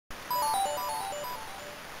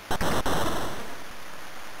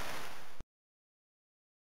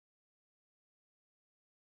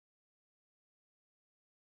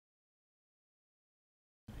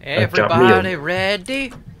Everybody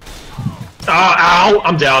ready? Ow!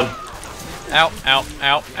 I'm down. Ow, ow,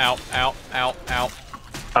 ow, ow, ow, ow, ow.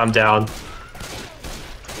 I'm down.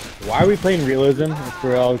 Why are we playing Realism if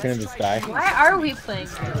we're all gonna just die? Why are we playing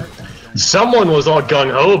Realism? Someone was all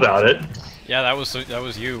gung-ho about it. Yeah, that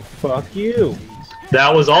was you. Fuck you.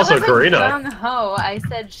 That was also Karina. Gung ho, I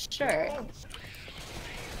said sure.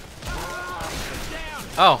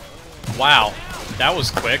 Oh, wow. That was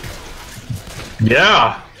quick.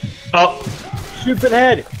 Yeah. Oh. Shoot for the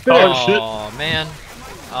head. Oh, shit. Oh, man.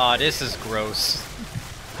 Oh, this is gross.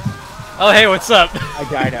 Oh, hey, what's up? I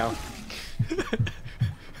die now.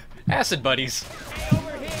 Acid buddies.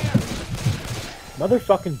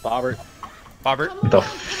 Motherfucking Bobbert. Bobbert. What the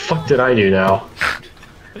fuck did I do now?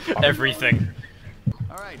 Everything.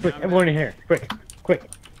 Quick, everyone in here. Quick, quick.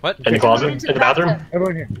 What? In the closet? In the bathroom?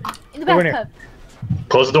 Everyone here. In the Over here. bathtub.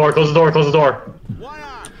 Close the door, close the door, close the door.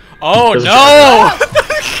 Oh, There's a no!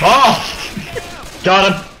 Oh!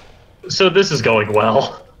 Got him. So this is going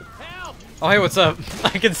well. Oh, hey, what's up? I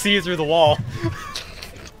can see you through the wall.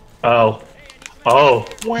 Oh. Oh.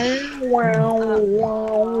 Wah, wah,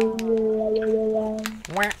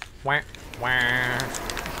 wah.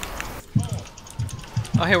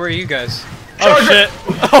 Oh, hey, where are you guys? Oh, Charger! shit.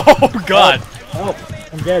 Oh, God. Oh,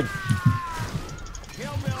 I'm dead.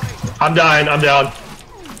 I'm dying, I'm down.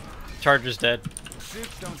 Charger's dead.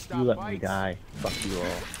 You let me die. Fuck you all.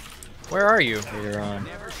 Where are you? Later on.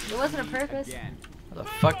 It wasn't a purpose. What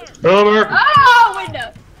the fuck? Over. Oh,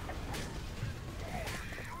 window!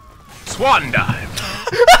 Swan dive.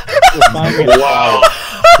 Wow.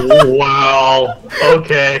 Wow.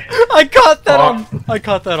 Okay. I caught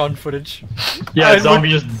that on footage. Yeah, I zombie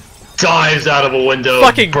just dives out of a window.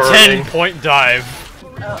 Fucking burning. 10-point dive.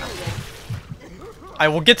 I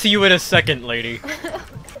will get to you in a second, lady.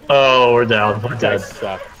 Oh, we're down. We're You dead. guys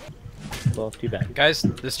suck. Well, too bad. Guys,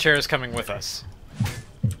 this chair is coming with us.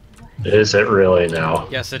 Is it really now?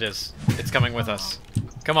 Yes, it is. It's coming with us.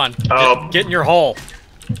 Come on. Oh. Get in your hole.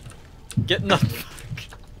 Get in the...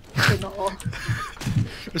 In the hole.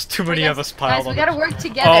 There's too many of us piled Guys, we on. gotta work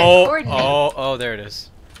together. Oh, Coordinate. oh, there it is.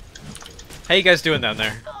 How you guys doing down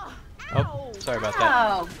there? Oh, sorry about that.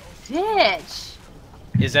 Oh, bitch.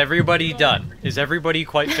 Is everybody done? Is everybody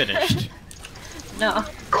quite finished? No.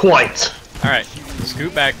 Quite. Alright,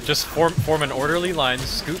 scoot back. Just form an orderly line.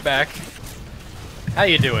 Scoot back. How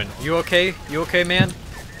you doing? You okay? You okay, man?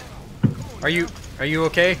 Are you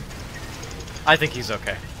okay? I think he's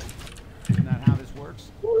okay. Isn't that how this works?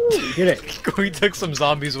 You did it. We took some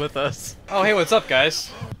zombies with us. Oh, hey, what's up,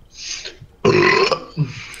 guys?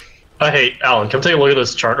 Hey, Alan, come take a look at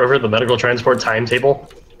this chart over the medical transport timetable.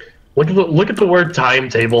 Look at the word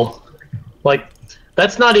timetable. Like,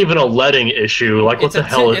 that's not even a letting issue. Like, what the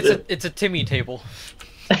hell is it? It's a Timmy table.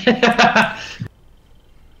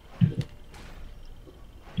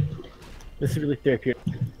 This is really therapeutic.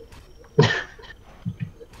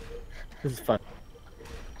 This is fun.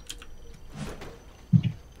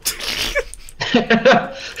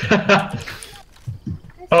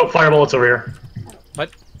 Oh, fire bullets over here.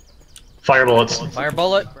 What? Fire bullets. Fire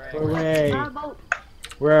bullet? Hooray.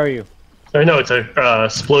 Where are you? Oh, no, it's a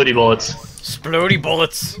splody bullets Splody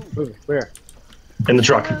bullets. Ooh, where? in the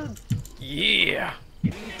truck. Yeah.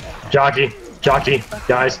 Jockey, jockey,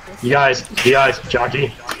 guys, you guys,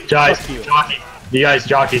 jockey, guys, Fuck you. jockey, you guys,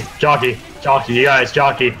 jockey, you guys,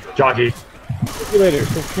 jockey. See you later.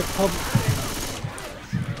 Help.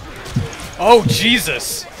 Oh,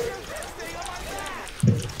 Jesus.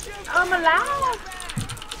 I'm alive.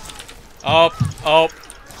 Oh.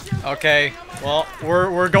 Okay. Well,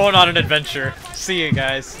 we're going on an adventure. See you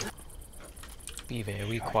guys. Be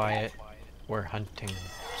very quiet. We're hunting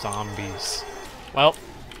zombies. Well,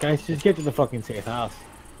 Guys, just get to the fucking safe house.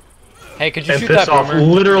 hey, could you And shoot piss that off boomer?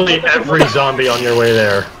 literally every zombie on your way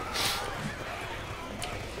there.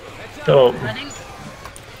 Oh, Running.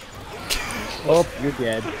 Oh, you're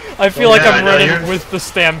dead. I feel like Yeah, I'm no, running you're- with the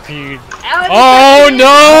stampede. Alan, Oh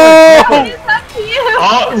no! it's up to you.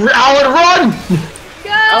 oh, Alan, run! Go.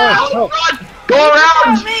 Alan, help. Run! Go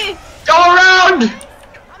around! Me. Go around!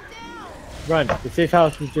 Run. The safe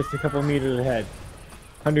house is just a couple meters ahead.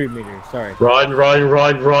 100 meters, sorry. Run,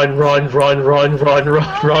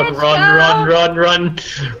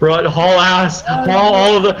 haul ass, haul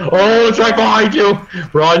all of the, oh, it's right behind you!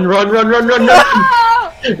 Run!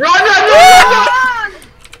 Oh.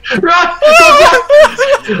 Run!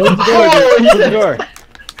 Close the door.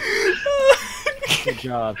 Good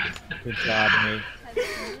job. Good job, mate.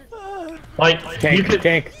 Like, you Tank, could,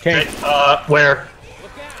 tank. where?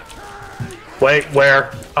 Wait,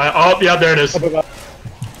 where? Oh, yeah, there it is.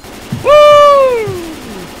 Woo!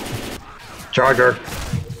 Charger.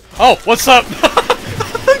 Oh, what's up?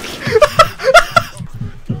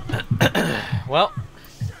 Well.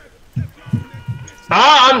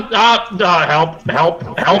 Help.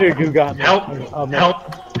 Peter, you got me. Help. Oh, man.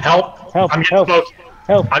 Help. Help, I'm getting help. smoked.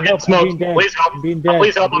 Help! I'm getting help, smoked. being dead. Please help. I'm being dead.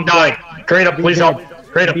 Please help. I'm dying. Karina, please dead. help.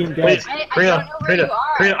 Karina, Being dead. please. I Karina, don't know where you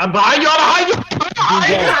are. Karina, I'm behind you. I'm behind you. I'm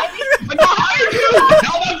dead. behind you.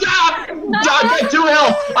 Help, I'm down. I had 2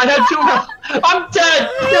 health. I had 2 health. I'm dead.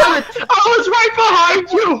 Damn it. I was right behind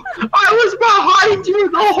you. I was behind you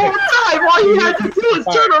the whole time. All you had to do was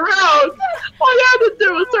turn around. All you had to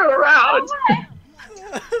do was turn around.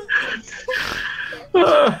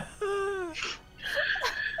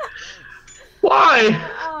 Why?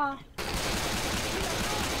 Oh.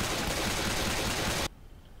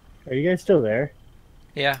 Are you guys still there?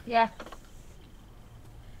 Yeah. Yeah.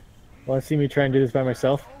 Want to see me try and do this by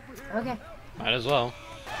myself? Okay. Might as well.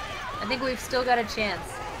 I think we've still got a chance.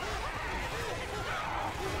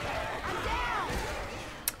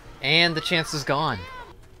 And the chance is gone.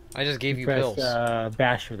 I just gave you Press pills.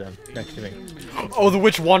 bash for them next to me. Oh, the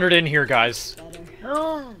witch wandered in here, guys.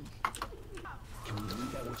 Oh.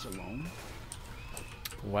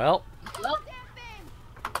 Well. Well,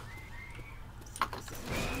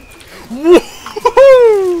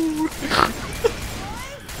 Woohoo!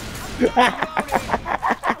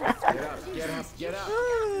 Get up.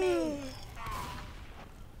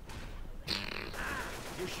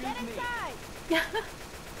 You're shooting me.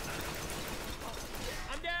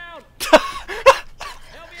 I'm down.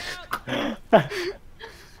 Help me out.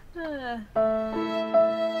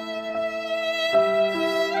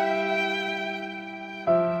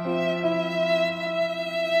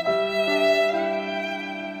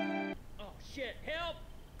 Oh shit! Help!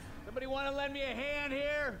 Somebody want to lend me a hand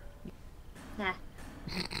here? nah.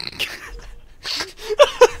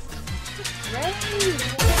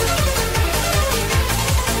 Ready?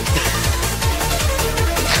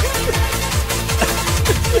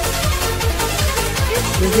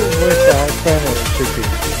 This is worse out front than it should be.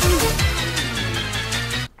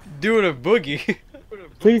 Doing a boogie.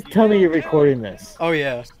 Please tell me you're recording this. Oh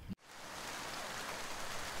yeah.